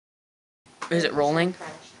Is it rolling?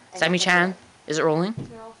 Sammy-chan, is it rolling?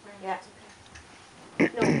 Yeah. No,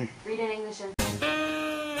 read in English.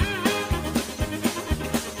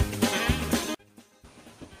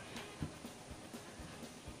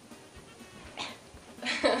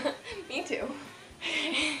 Me too.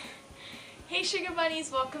 Hey Sugar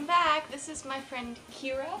Bunnies, welcome back. This is my friend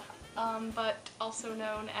Kira, but also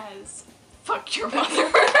known as Fuck Your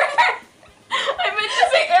Mother. I meant to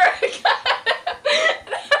say Erica.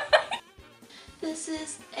 This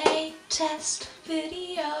is a test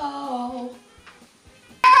video.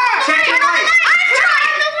 Check your mic.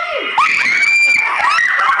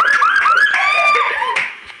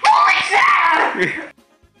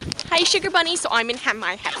 Hi Sugar Bunny, so I'm in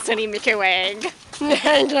my Hatsune Miku wig.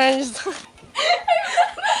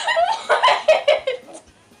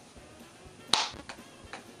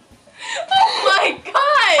 Oh my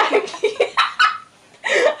god!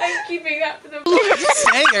 I'm keeping that for the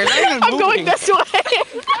I'm going this way.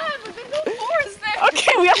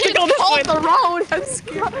 Okay, we have to go this way. The road. I'm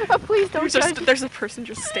scared. Please don't. There's a person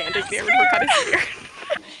just standing there, and we're kind of scared.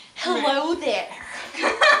 Hello there.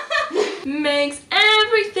 Makes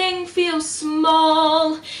everything feel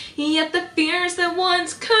small, yet the fears that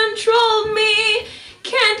once controlled me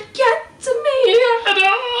can't get to me at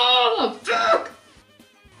all. Fuck.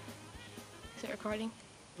 Is it recording?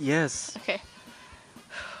 Yes. Okay.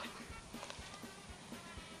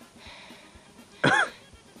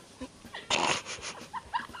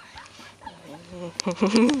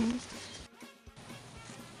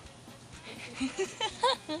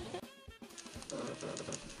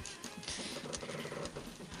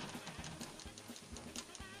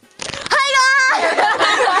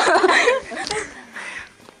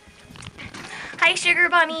 Hi, Sugar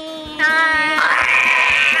Bunny. Hi.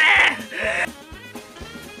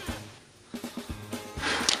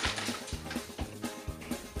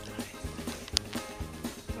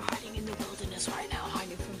 We're hiding in the wilderness right now,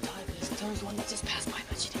 hiding from tigers. There was one that just passed by,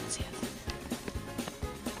 but she didn't see us.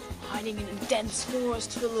 Hiding in a dense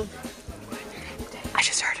forest full of... I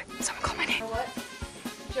just heard someone call my name. You know what?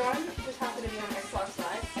 John just happened to be on Xbox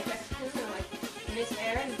Live. I texted him and I'm like, miss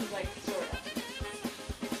Aaron? And he's like, sort of.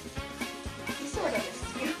 He sort of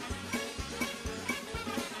misses you.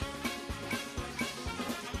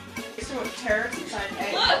 So carrots inside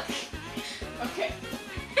eggs. Look! Okay.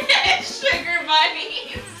 Sugar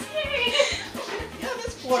Bunnies! Yeah,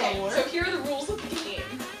 this portal Okay, works. so here are the rules of the game.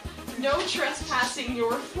 No trespassing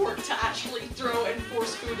your fork to actually throw and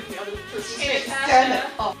force food in the other person's face. Stand it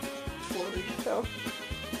up. So.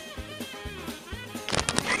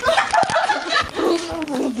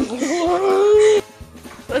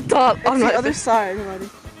 The top on It's the the other side, buddy.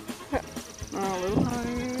 A little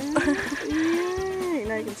higher. Yay.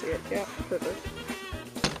 Now you can see it. Yeah, perfect.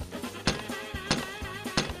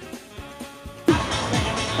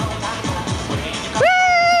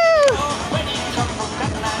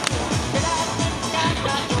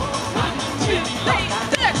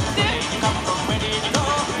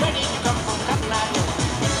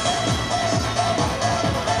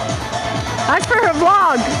 That's for her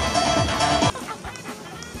vlog.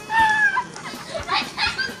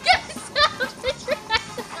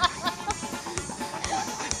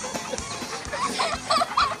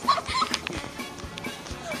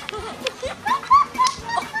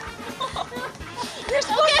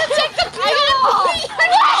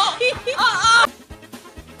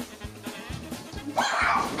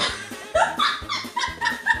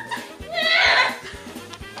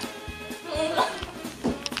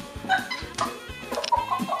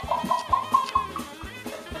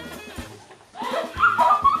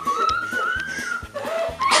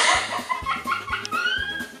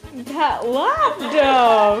 That laugh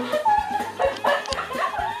though.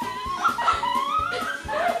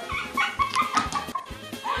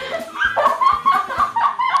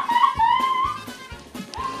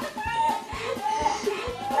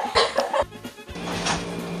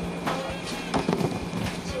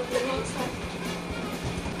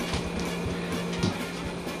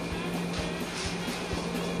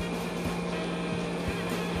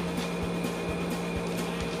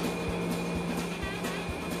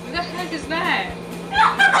 What the heck is that?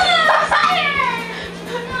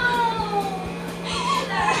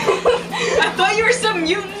 I thought you were some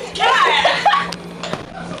mutant cat!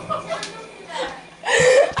 I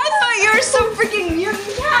thought you were some freaking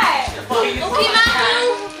mutant cat! Okay,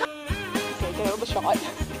 get out the shot.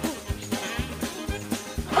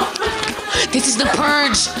 This is the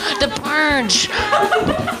purge! The purge!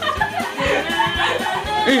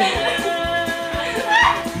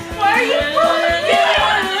 Why are you pulling me?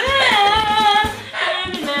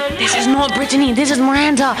 This is is not Brittany. This is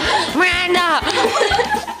Miranda. Miranda.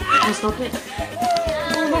 Can I stop it?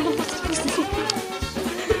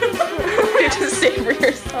 You just savor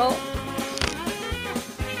yourself.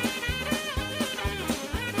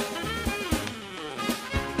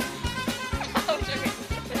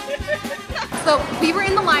 So we were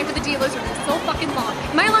in the line for the dealer's room. So fucking long.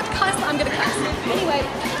 Am I allowed to cuss? I'm gonna cuss. Anyway,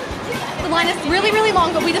 the line is really, really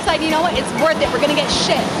long, but we decided, you know what? It's worth it. We're gonna get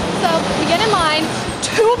shit. So we get in line.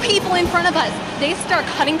 2 people in front of us. They start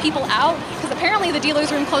cutting people out because apparently the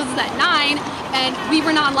dealer's room closes at 9 and we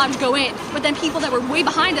were not allowed to go in. But then people that were way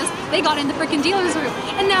behind us, they got in the freaking dealer's room.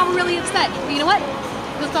 And now we're really upset. But you know what?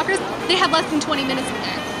 Those fuckers, they had less than 20 minutes in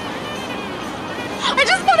there. I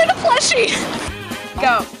just wanted a plushie.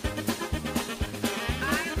 Go.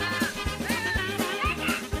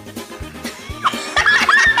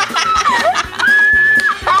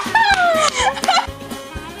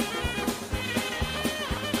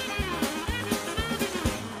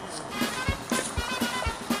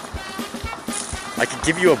 I could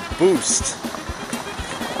give you a boost.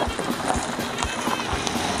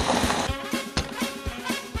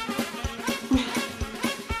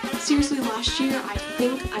 Seriously, last year, I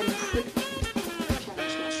think I'm pretty... Okay,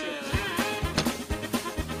 that's not true.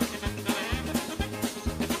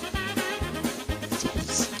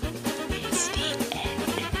 This is the end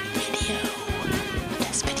video.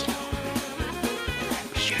 Test video.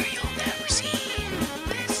 I'm sure you'll never see.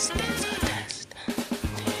 This is a test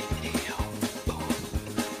video.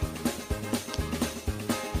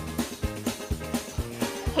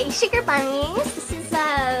 Hey sugar bunnies, this is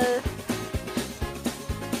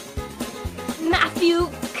Matthew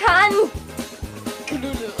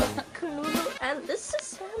Kalulu, and this is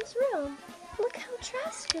Sam's room. Look how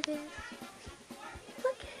dressed it is.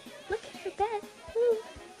 Look at her bed. Ooh.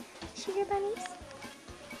 Sugar bunnies.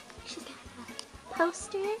 She's got a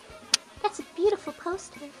poster. That's a beautiful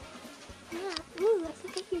poster. Yeah. Ooh, I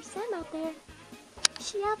think I hear Sam out there. Is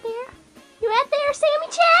she out there? You out there, Sammy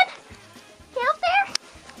Chan? You out there?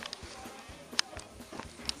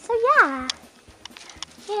 So yeah,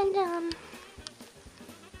 and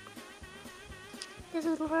this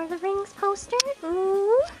is Lord of the Rings poster.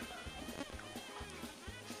 Ooh.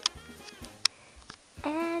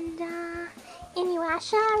 And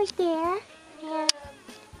Inuyasha right there. And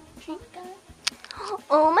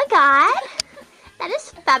oh my God, that is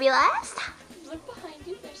fabulous. Look behind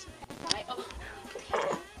you, there's... Oh.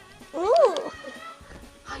 Ooh.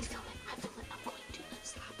 I feel it, I'm going to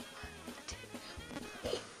slap her.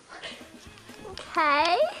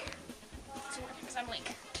 Okay. It's working because I'm Link.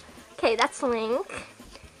 Okay, that's Link.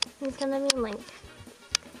 He's gonna be Link.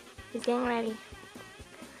 He's getting ready.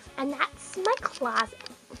 And that's my closet.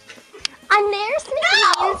 And there's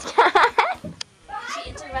Nikki's cat. She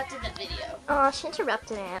interrupted the video. Oh, she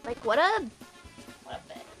interrupted it. Like, what a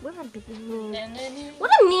mean, No.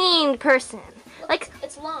 what a mean person. Like,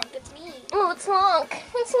 It's long, it's me. oh, it's long.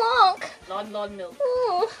 It's long. Lon milk.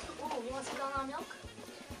 Oh, Oh, you want some Lon milk?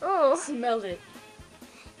 oh, Smell it.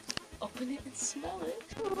 Open it and smell it.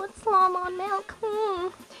 oh, it's long on milk.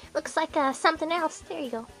 Looks like something else. There you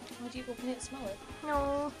go. Why'd you open it and smell it?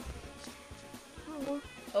 No.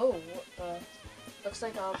 Oh, what the... Looks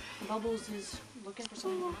like Bubbles is looking for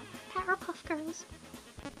something. Powerpuff Girls.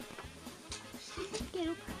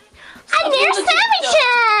 And there's Sammy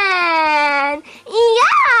Chan!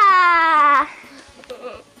 Yeah!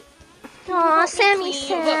 Aw, Sammy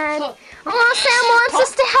Chan. Aw, Sam wants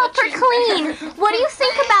us to help her clean. What do you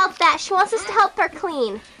think about that? She wants us to help her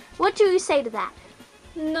clean. What do you say to that?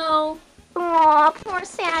 No. Aw, poor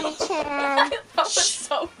Sammy Chan. That was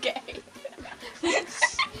so gay.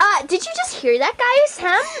 Did you just hear that, guys?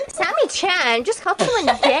 Sammy Chan just called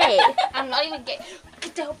someone gay. I'm not even gay.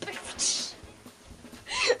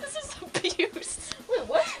 This is abuse. Wait,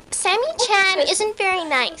 what? Sammy Chan isn't very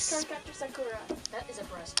nice. That is a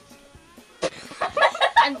breast.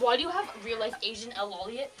 And why do you have real life Asian El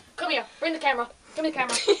Elliot? Come here, bring the camera. Give me the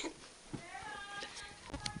camera.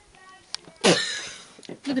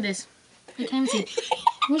 Look at this. You can't even see it.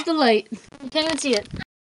 Where's the light? You can't even see it.